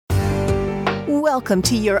Welcome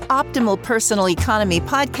to your Optimal Personal Economy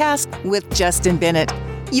podcast with Justin Bennett.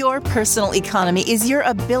 Your personal economy is your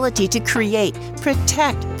ability to create,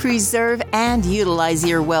 protect, preserve, and utilize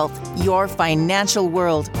your wealth, your financial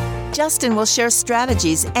world. Justin will share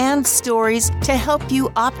strategies and stories to help you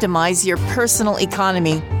optimize your personal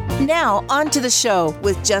economy. Now, on to the show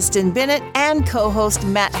with Justin Bennett and co-host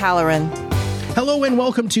Matt Halloran. Hello and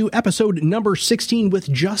welcome to episode number 16 with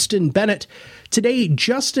Justin Bennett. Today,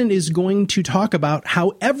 Justin is going to talk about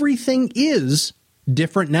how everything is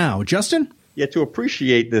different now. Justin? Yeah, to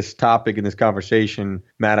appreciate this topic and this conversation,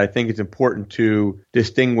 Matt, I think it's important to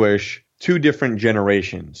distinguish two different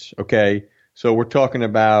generations, okay? So we're talking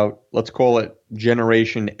about, let's call it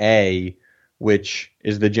Generation A, which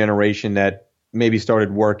is the generation that maybe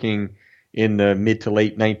started working in the mid to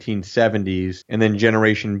late 1970s, and then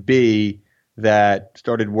Generation B that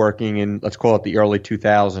started working in, let's call it the early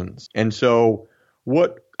 2000s. And so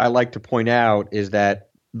what I like to point out is that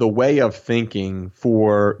the way of thinking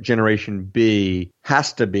for Generation B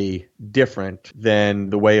has to be different than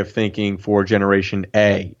the way of thinking for Generation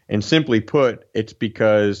A. And simply put, it's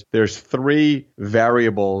because there's three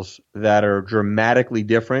variables that are dramatically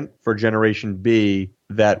different for Generation B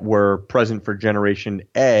that were present for Generation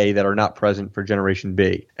A that are not present for Generation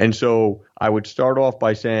B. And so I would start off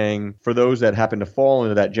by saying, for those that happen to fall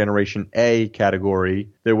into that Generation A category,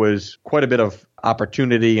 there was quite a bit of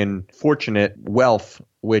opportunity and fortunate wealth,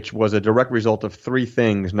 which was a direct result of three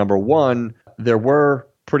things. Number one, there were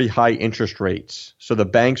pretty high interest rates. So the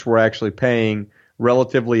banks were actually paying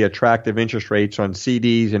relatively attractive interest rates on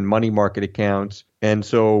CDs and money market accounts. And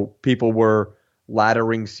so people were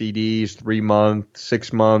laddering CDs, 3-month,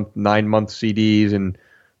 6-month, 9-month CDs and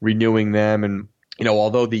renewing them. And,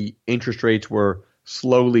 although the interest rates were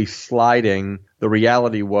slowly sliding, the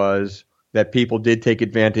reality was that people did take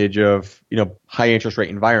advantage of, high interest rate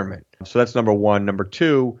environment. So that's number one. Number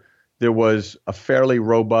two, there was a fairly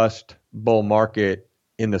robust bull market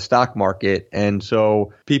in the stock market. And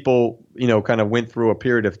so people, kind of went through a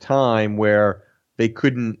period of time where they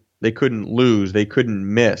couldn't lose, they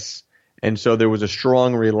couldn't miss. And so there was a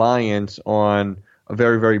strong reliance on a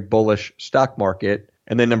very, very bullish stock market.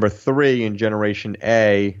 And then number three in Generation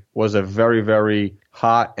A was a very, very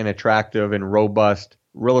hot and attractive and robust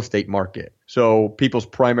real estate market. So people's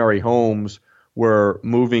primary homes were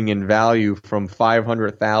moving in value from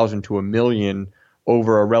 $500,000 to $1 million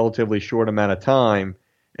over a relatively short amount of time.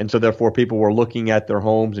 And so therefore people were looking at their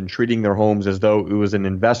homes and treating their homes as though it was an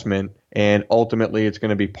investment. And ultimately it's going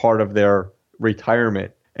to be part of their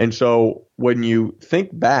retirement. And so when you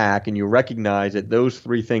think back and you recognize that those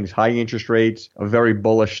three things, high interest rates, a very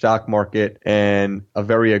bullish stock market, and a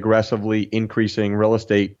very aggressively increasing real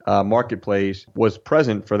estate marketplace was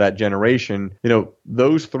present for that generation,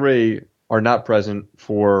 those three are not present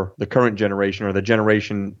for the current generation or the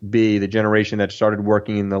Generation B, the generation that started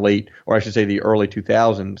working in the the early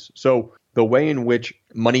 2000s. So the way in which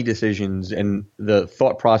money decisions and the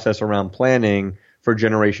thought process around planning for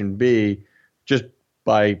Generation B, just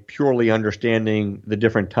by purely understanding the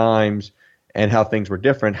different times and how things were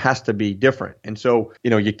different, has to be different. And so,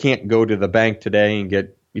 you can't go to the bank today and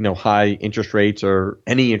get, high interest rates or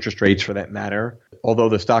any interest rates for that matter. Although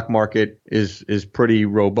the stock market is pretty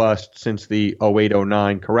robust since the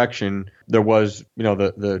 08-09 correction, there was,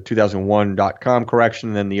 the 2001.com correction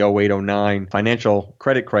and then the 08-09 financial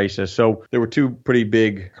credit crisis. So there were two pretty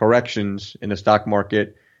big corrections in the stock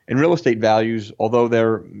market. And real estate values, although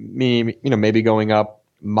they're maybe going up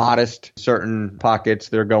modest, certain pockets,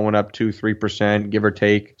 they're going up 2-3%, give or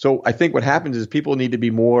take. So I think what happens is people need to be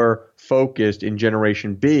more focused in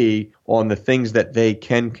Generation B on the things that they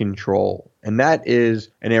can control. And that is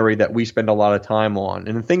an area that we spend a lot of time on.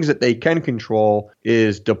 And the things that they can control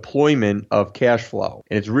is deployment of cash flow.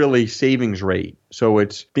 And it's really savings rate. So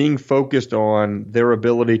it's being focused on their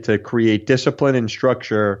ability to create discipline and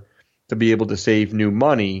structure to be able to save new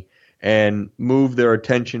money and move their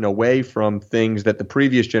attention away from things that the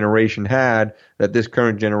previous generation had that this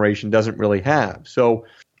current generation doesn't really have. So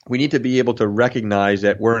we need to be able to recognize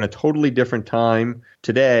that we're in a totally different time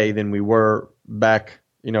today than we were back,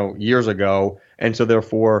 years ago. And so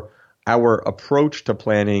therefore, our approach to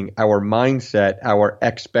planning, our mindset, our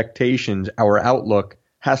expectations, our outlook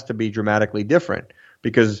has to be dramatically different.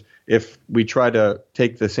 Because if we try to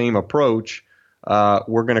take the same approach,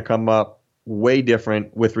 we're going to come up way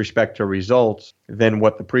different with respect to results than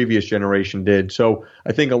what the previous generation did. So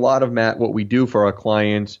I think a lot of, Matt, what we do for our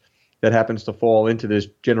clients that happens to fall into this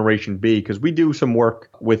Generation B, because we do some work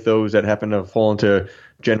with those that happen to fall into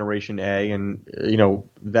Generation A. And,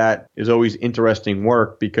 that is always interesting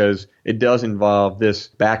work because it does involve this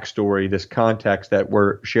backstory, this context that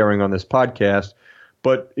we're sharing on this podcast.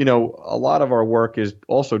 But, a lot of our work is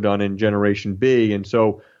also done in Generation B. And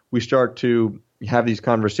so we start to have these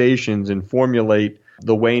conversations and formulate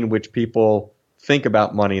the way in which people think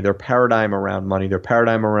about money, their paradigm around money, their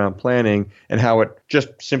paradigm around planning, and how it just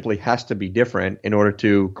simply has to be different in order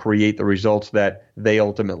to create the results that they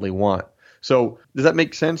ultimately want. So does that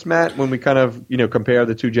make sense, Matt, when we kind of, compare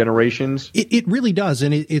the two generations? It really does.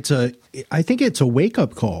 And I think it's a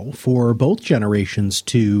wake-up call for both generations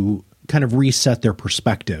to kind of reset their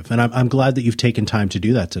perspective. And I'm glad that you've taken time to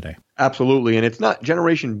do that today. Absolutely. And it's not,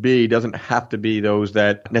 Generation B doesn't have to be those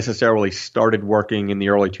that necessarily started working in the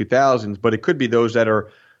early 2000s, but it could be those that are,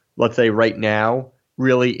 let's say right now,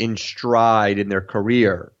 really in stride in their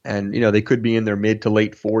career. And, they could be in their mid to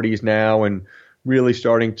late 40s now and really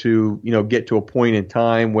starting to, get to a point in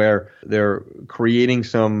time where they're creating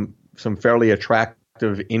some fairly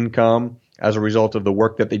attractive income as a result of the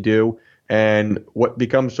work that they do. And what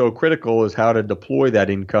becomes so critical is how to deploy that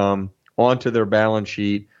income onto their balance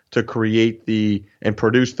sheet to create and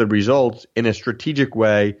produce the results in a strategic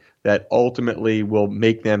way that ultimately will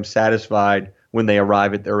make them satisfied when they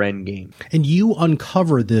arrive at their end game. And you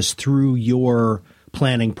uncover this through your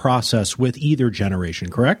planning process with either generation,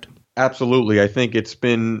 correct? Absolutely. I think it's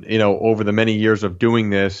been, over the many years of doing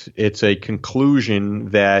this, it's a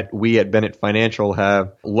conclusion that we at Bennett Financial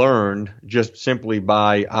have learned just simply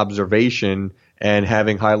by observation and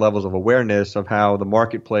having high levels of awareness of how the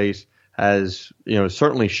marketplace has,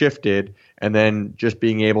 certainly shifted, and then just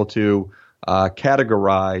being able to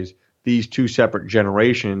categorize these two separate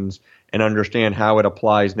generations and understand how it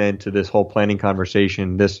applies then to this whole planning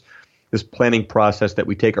conversation, this planning process that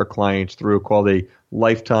we take our clients through called a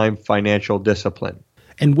lifetime financial discipline.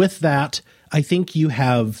 And with that, I think you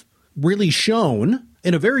have really shown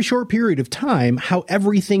in a very short period of time how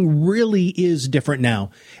everything really is different now.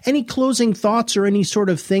 Any closing thoughts or any sort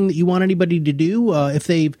of thing that you want anybody to do if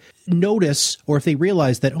they notice or if they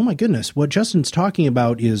realize that, oh my goodness, what Justin's talking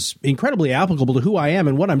about is incredibly applicable to who I am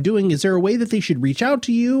and what I'm doing? Is there a way that they should reach out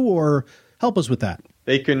to you or help us with that?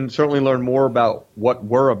 They can certainly learn more about what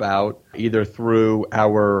we're about either through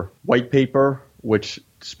our white paper, which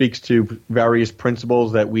speaks to various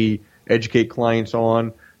principles that we educate clients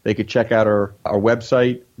on. They could check out our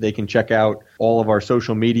website. They can check out all of our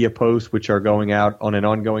social media posts, which are going out on an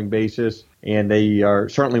ongoing basis. And they are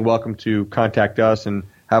certainly welcome to contact us and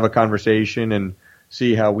have a conversation and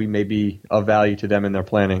see how we may be of value to them in their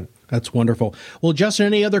planning. That's wonderful. Well, Justin,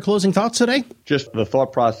 any other closing thoughts today? Just the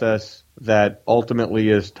thought process that ultimately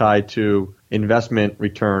is tied to investment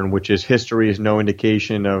return, which is history is no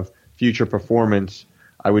indication of future performance.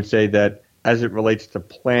 I would say that as it relates to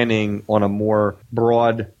planning on a more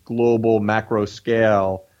broad, global, macro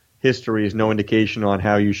scale, history is no indication on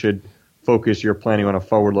how you should focus your planning on a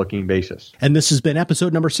forward-looking basis. And this has been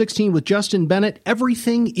episode number 16 with Justin Bennett.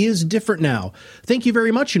 Everything is different now. Thank you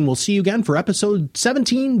very much, and we'll see you again for episode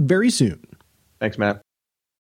 17 very soon. Thanks, Matt.